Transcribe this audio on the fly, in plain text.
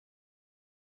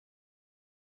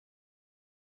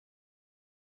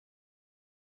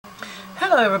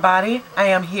Hello everybody, I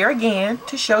am here again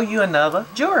to show you another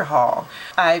jewelry haul.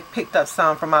 I picked up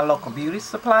some from my local beauty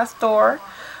supply store.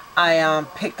 I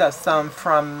picked up some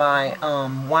from my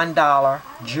 $1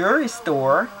 jewelry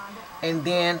store, and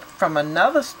then from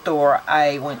another store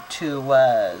I went to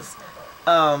was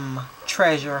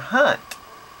Treasure Hunt.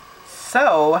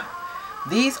 So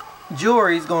these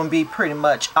jewelry is going to be pretty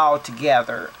much all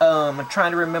together. I'm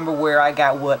trying to remember where I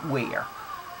got what where.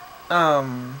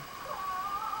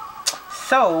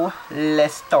 So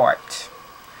let's start.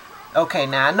 Okay,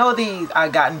 now I know these I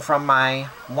gotten from my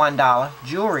 $1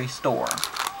 jewelry store.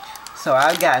 So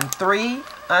I've gotten 3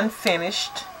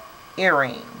 unfinished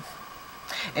earrings.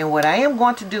 And what I am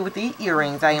going to do with these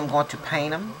earrings, I am going to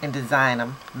paint them and design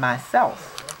them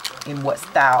myself in what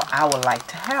style I would like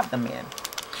to have them in.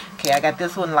 Okay, I got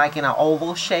this one like in an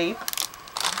oval shape.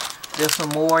 This one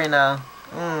more in a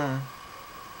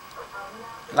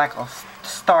like a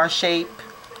star shape.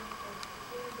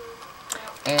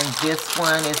 And this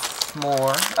one is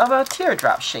more of a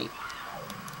teardrop shape.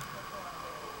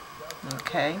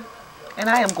 Okay. And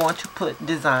I am going to put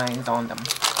designs on them.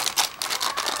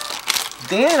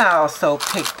 Then I also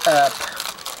picked up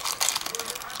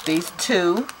these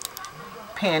 2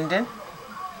 pendant.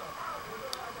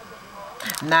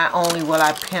 Not only will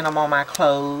I pin them on my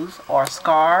clothes or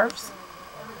scarves,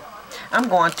 I'm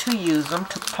going to use them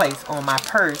to place on my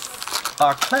purse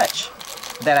or clutch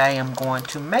that I am going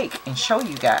to make and show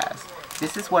you guys.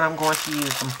 This is what I'm going to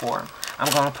use them for.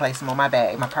 I'm going to place them on my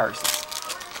bag, my purse.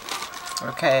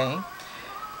 Okay.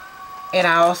 And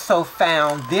I also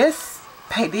found these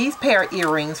pair of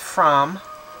earrings from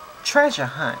Treasure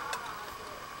Hunt.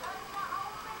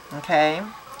 Okay.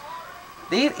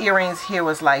 These earrings here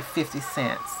was like 50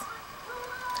 cents.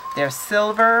 They're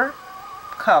silver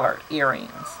colored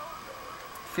earrings.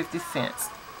 50 cents.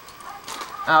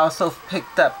 I also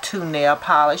picked up 2 nail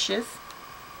polishes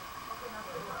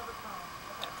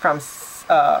from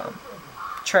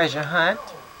Treasure Hunt.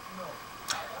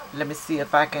 Let me see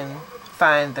if I can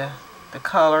find the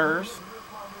colors.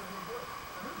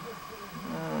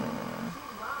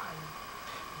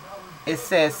 It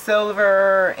says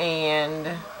silver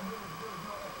and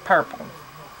purple.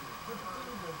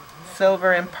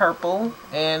 Silver and purple,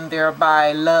 and they're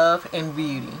by Love and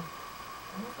Beauty.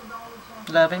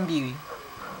 Love and Beauty.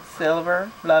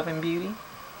 Silver, Love and Beauty,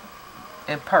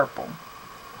 and purple.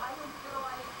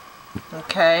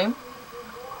 Okay.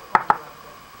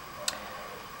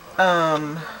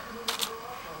 From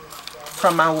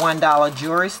my $1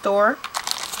 jewelry store,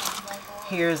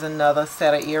 here's another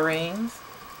set of earrings.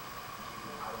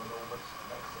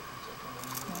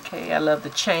 Okay, I love the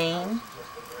chain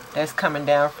that's coming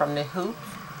down from the hoop.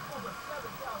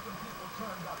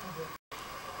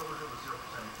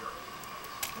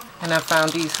 And I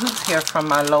found these hoops here from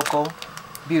my local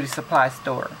beauty supply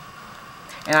store.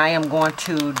 And I am going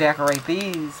to decorate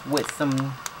these with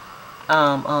some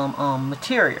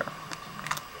material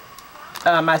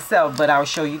myself, but I'll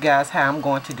show you guys how I'm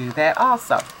going to do that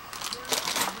also.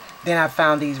 Then I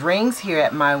found these rings here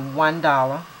at my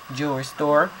 $1 jewelry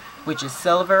store, which is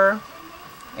silver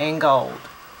and gold.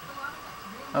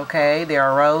 Okay, they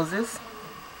are roses,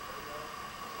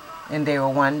 and they were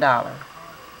 $1.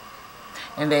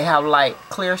 And they have like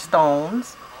clear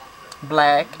stones,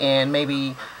 black, and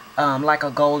maybe like a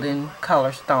golden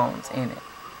color stones in it.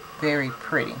 Very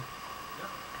pretty.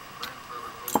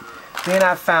 Then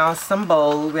I found some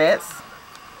bow reds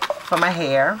for my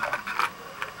hair.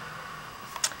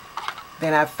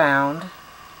 Then I found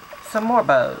some more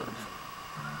bows.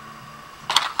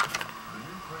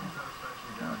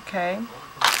 Okay.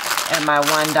 At my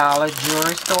 $1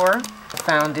 jewelry store, I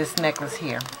found this necklace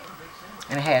here.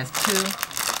 And it has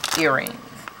 2 earrings.